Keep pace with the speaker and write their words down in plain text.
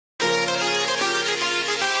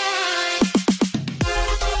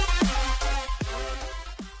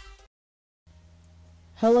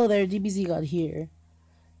Hello there, DBZ God here,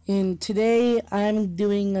 and today I'm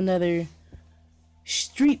doing another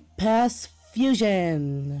Street Pass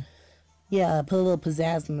Fusion. Yeah, put a little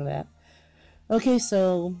pizzazz into that. Okay,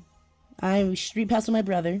 so I'm Street Pass with my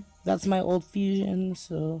brother. That's my old fusion,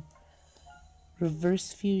 so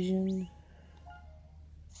reverse fusion.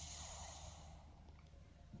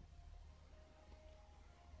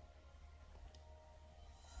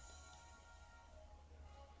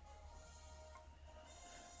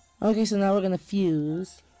 Okay, so now we're gonna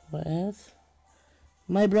fuse with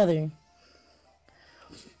my brother.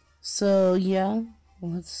 So yeah,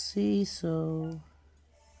 let's see. So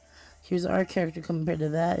here's our character compared to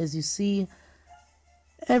that. As you see,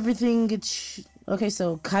 everything gets okay.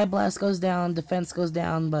 So Kai Blast goes down, defense goes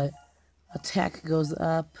down, but attack goes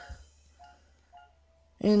up,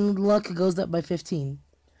 and luck goes up by 15.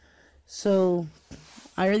 So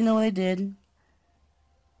I already know what I did.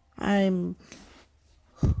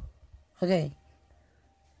 Okay.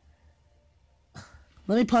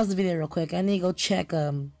 Let me pause the video real quick. I need to go check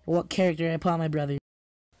what character I put on my brother.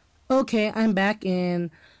 Okay, I'm back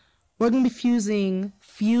and we're gonna be fusing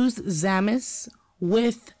fused Zamas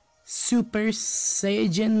with Super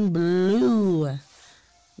Saiyan Blue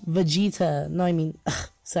Vegeta. No, I mean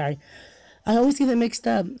sorry. I always get it mixed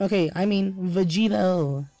up. Okay, I mean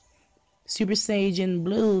Vegito. Super Saiyan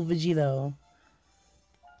Blue Vegito.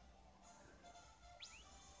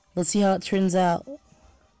 Let's see how it turns out.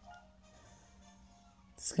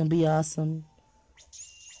 It's gonna be awesome.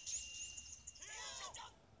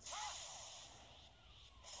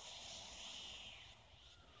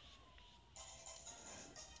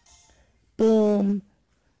 Boom.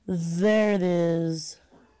 There it is.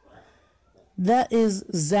 That is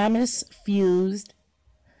Zamas fused.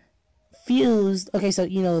 Okay, so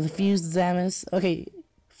you know the fused Zamas. Okay,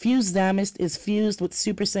 fused Zamas is fused with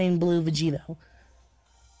Super Saiyan Blue Vegito.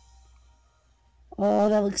 Oh,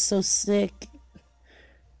 that looks so sick.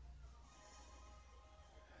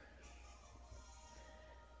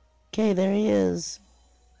 Okay, there he is.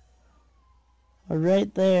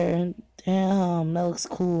 Right there. Damn, that looks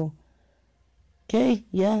cool. Okay,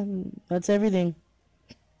 yeah, that's everything.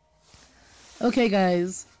 Okay,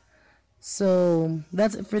 guys. So,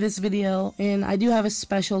 that's it for this video. And I do have a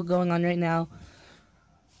special going on right now.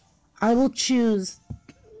 I will choose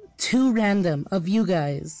 2 random of you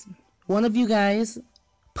guys. One of you guys,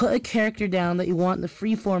 put a character down that you want in the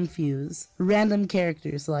freeform fuse. Random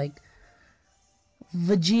characters like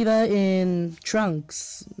Vegeta in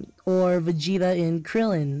Trunks or Vegeta in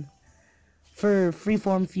Krillin for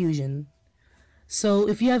freeform fusion. So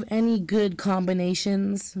if you have any good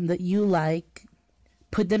combinations that you like,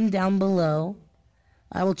 put them down below.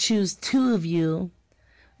 I will choose 2 of you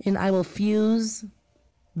and I will fuse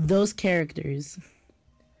those characters.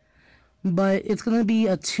 But it's going to be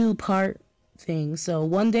a 2-part thing. So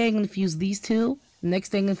one day I'm going to fuse these 2. Next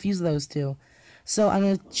day I'm going to fuse those 2. So I'm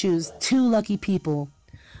going to choose 2 lucky people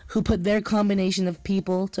who put their combination of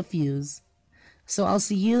people to fuse. So I'll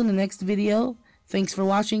see you in the next video. Thanks for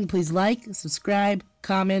watching. Please like, subscribe,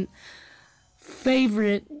 comment,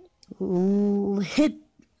 favorite, hit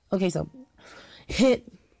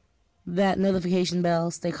that notification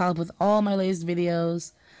bell. Stay caught up with all my latest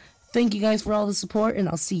videos. Thank you guys for all the support, and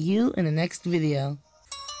I'll see you in the next video.